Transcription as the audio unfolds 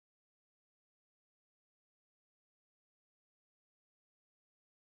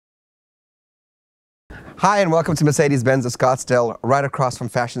Hi and welcome to Mercedes-Benz of Scottsdale, right across from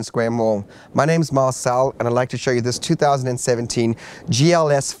Fashion Square Mall. My name is Marcel and I'd like to show you this 2017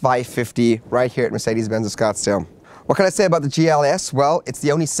 GLS 550 right here at Mercedes-Benz of Scottsdale. What can I say about the GLS? Well, it's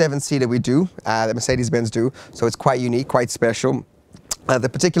the only 7-seater we do, that Mercedes-Benz do, so it's quite unique, quite special. The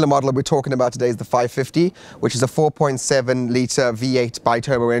particular model that we're talking about today is the 550, which is a 4.7-litre V8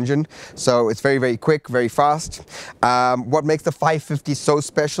 bi-turbo engine. So it's very, very quick, very fast. What makes the 550 so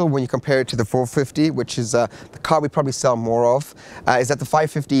special when you compare it to the 450, which is the car we probably sell more of, is that the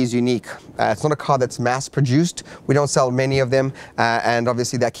 550 is unique. It's not a car that's mass-produced. We don't sell many of them, and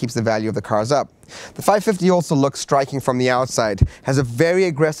obviously that keeps the value of the cars up. The 550 also looks striking from the outside. Has a very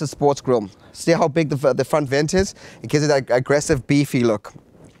aggressive sports grille. See how big the front vent is? It gives it that aggressive, beefy look.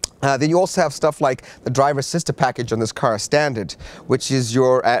 Then you also have stuff like the driver assistant package on this car, standard, which is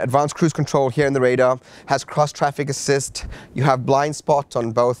your advanced cruise control here in the radar, has cross traffic assist, you have blind spot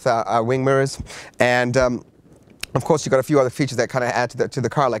on both wing mirrors, and of course, you've got a few other features that kind of add to the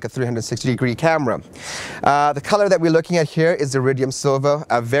car, like a 360-degree camera. The color that we're looking at here is iridium silver,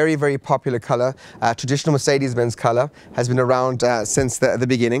 a very, very popular color. Traditional Mercedes-Benz color, has been around since the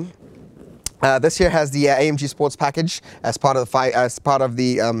beginning. This here has the AMG Sports package as part of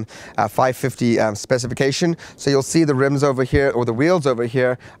the 550 specification. So you'll see the rims over here, or the wheels over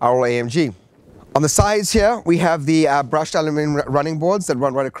here, are all AMG. On the sides here, we have the brushed aluminum running boards that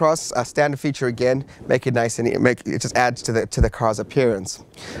run right across. A standard feature again, make it nice and it just adds to the car's appearance.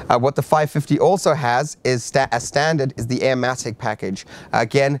 What the 550 also has is as standard is the Airmatic package.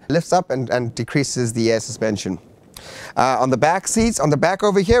 Again, lifts up and decreases the air suspension. On the back seats, on the back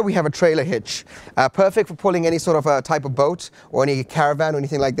over here, we have a trailer hitch. Perfect for pulling any sort of type of boat or any caravan or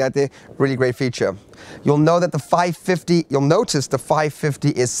anything like that. Really great feature. You'll notice the 550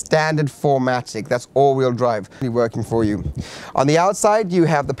 is standard 4MATIC. That's all-wheel drive. Working for you. On the outside, you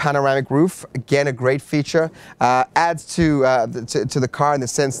have the panoramic roof. Again, a great feature. Adds to the car in the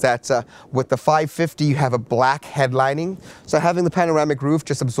sense that with the 550, you have a black headlining. So having the panoramic roof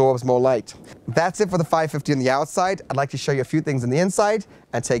just absorbs more light. That's it for the 550 on the outside. I'd like to show you a few things on the inside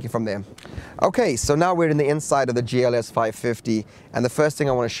and take it from there. Okay, so now we're in the inside of the GLS 550, and the first thing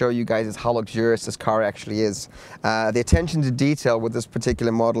I want to show you guys is how luxurious this car actually is. The attention to detail with this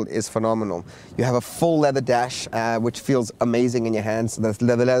particular model is phenomenal. You have a full leather dash, which feels amazing in your hands. The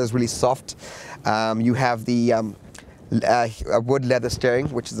leather is really soft. You have the wood leather steering,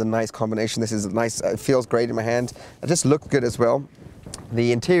 which is a nice combination. This is nice, it feels great in my hand. It just looks good as well.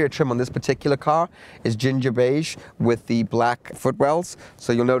 The interior trim on this particular car is ginger beige with the black footwells.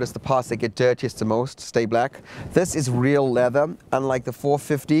 So you'll notice the parts that get dirtiest the most stay black. This is real leather, unlike the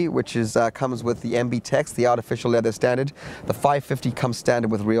 450, which is comes with the MB Tex, the artificial leather standard. The 550 comes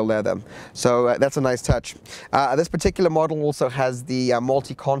standard with real leather. So that's a nice touch. This particular model also has the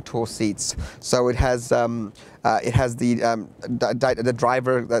multi-contour seats. So it has the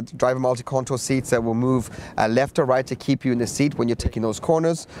driver multi-contour seats that will move left or right to keep you in the seat when you're taking those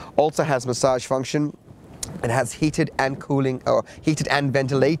corners. Also has massage function. It has heated and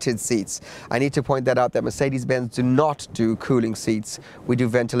ventilated seats. I need to point that out that Mercedes-Benz do not do cooling seats. We do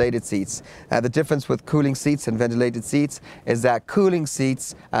ventilated seats. The difference with cooling seats and ventilated seats is that cooling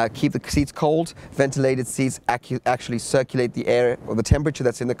seats keep the seats cold. Ventilated seats actually circulate the air or the temperature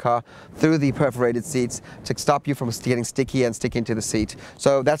that's in the car through the perforated seats to stop you from getting sticky and sticking to the seat.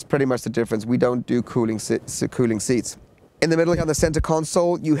 So that's pretty much the difference. We don't do cooling seats. In the middle, on the center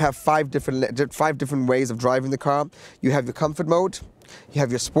console, you have five different ways of driving the car. You have your comfort mode, you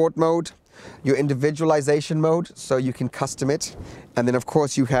have your sport mode, your individualization mode, so you can custom it, and then of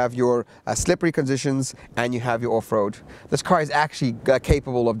course you have your slippery conditions and you have your off-road. This car is actually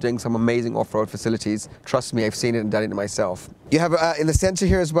capable of doing some amazing off-road facilities. Trust me, I've seen it and done it myself. You have in the center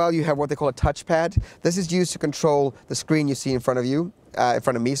here as well, you have what they call a touchpad. This is used to control the screen you see in front of you. In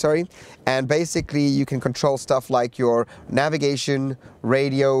front of me, sorry, and basically you can control stuff like your navigation,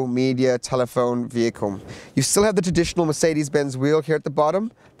 radio, media, telephone, vehicle. You still have the traditional Mercedes-Benz wheel here at the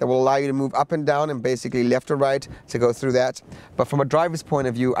bottom that will allow you to move up and down and basically left or right to go through that. But from a driver's point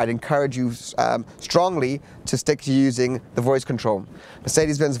of view, I'd encourage you strongly to stick to using the voice control.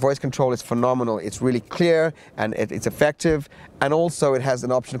 Mercedes-Benz voice control is phenomenal. It's really clear and it's effective, and also it has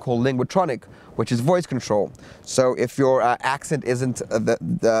an option called Linguatronic, which is voice control. So if your accent isn't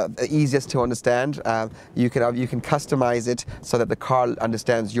the easiest to understand, you can customize it so that the car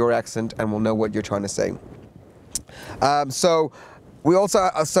understands your accent and will know what you're trying to say. So We also,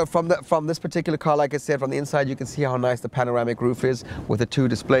 so from this particular car, like I said, from the inside you can see how nice the panoramic roof is with the 2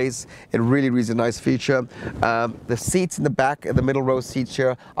 displays. It really is a nice feature. The seats in the back, the middle row seats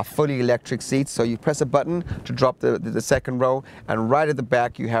here, are fully electric seats. So you press a button to drop the second row, and right at the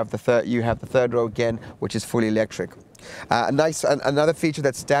back you have the third row again, which is fully electric. Another feature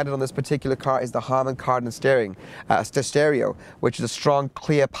that's standard on this particular car is the Harman Kardon stereo, which is a strong,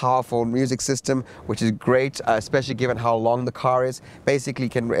 clear, powerful music system, which is great, especially given how long the car is. Basically,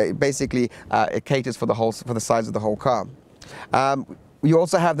 it caters for the size of the whole car. You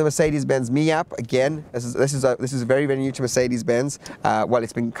also have the Mercedes-Benz Me app. Again, this is very new to Mercedes-Benz. Well,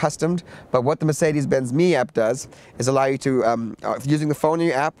 it's been customed, but what the Mercedes-Benz Me app does is allow you to, using the phone in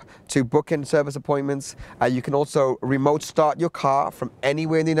your app, to book in service appointments. You can also remote start your car from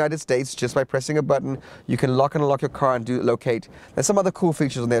anywhere in the United States just by pressing a button. You can lock and unlock your car and locate. There's some other cool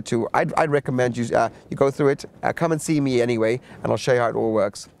features on there too. I'd recommend you go through it. Come and see me anyway, and I'll show you how it all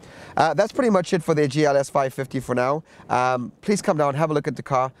works. That's pretty much it for the GLS 550 for now. Please come down, have a look at the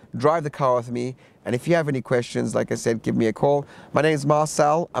car, drive the car with me, and if you have any questions, like I said, give me a call. My name is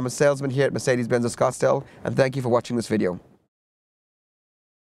Marcel. I'm a salesman here at Mercedes-Benz of Scottsdale, and thank you for watching this video.